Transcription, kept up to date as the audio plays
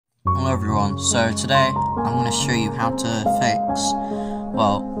Hello everyone, so today I'm going to show you how to fix,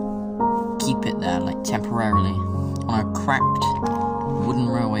 well, keep it there, like temporarily, on a cracked wooden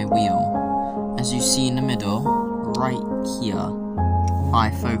railway wheel. As you see in the middle, right here,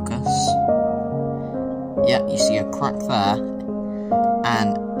 I focus, yeah, you see a crack there,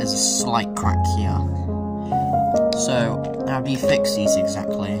 and there's a slight crack here. So, how do you fix these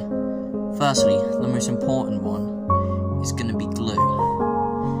exactly? Firstly, the most important one is going to be glue.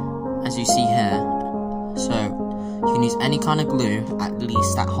 As you see here, so you can use any kind of glue, at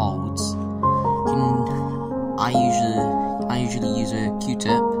least that holds. I usually use a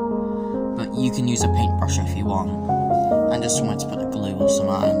Q-tip, but you can use a paintbrush if you want. I just wanted to put the glue or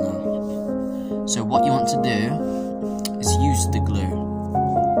something in there. So what you want to do is use the glue.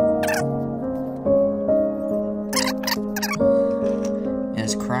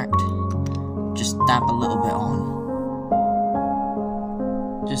 It's cracked. Just dab a little bit on,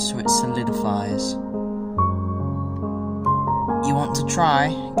 just so it solidifies. You want to try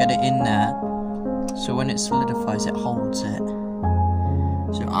get it in there, so when it solidifies it holds it.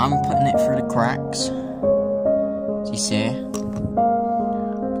 So I'm putting it through the cracks, do you see?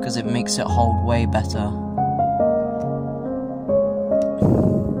 Because it makes it hold way better.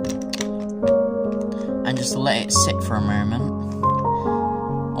 And just let it sit for a moment.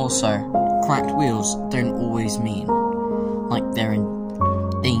 Also, cracked wheels don't always mean like they're in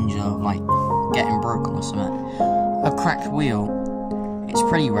danger of like getting broken or something. A cracked wheel, it's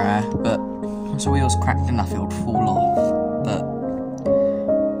pretty rare, but once a wheel's cracked enough it would fall off. But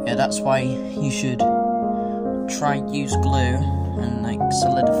yeah, that's why you should try and use glue and like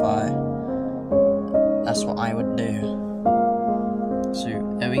solidify. That's what I would do.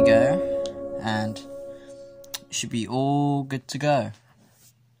 So there we go, and it should be all good to go.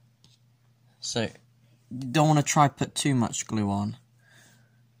 So, you don't want to try put too much glue on,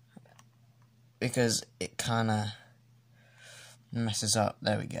 because it kinda messes up.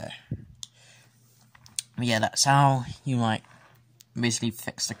 There we go. But yeah, that's how you like basically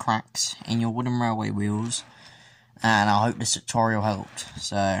fix the cracks in your wooden railway wheels, and I hope this tutorial helped.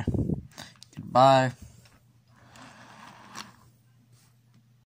 So, goodbye.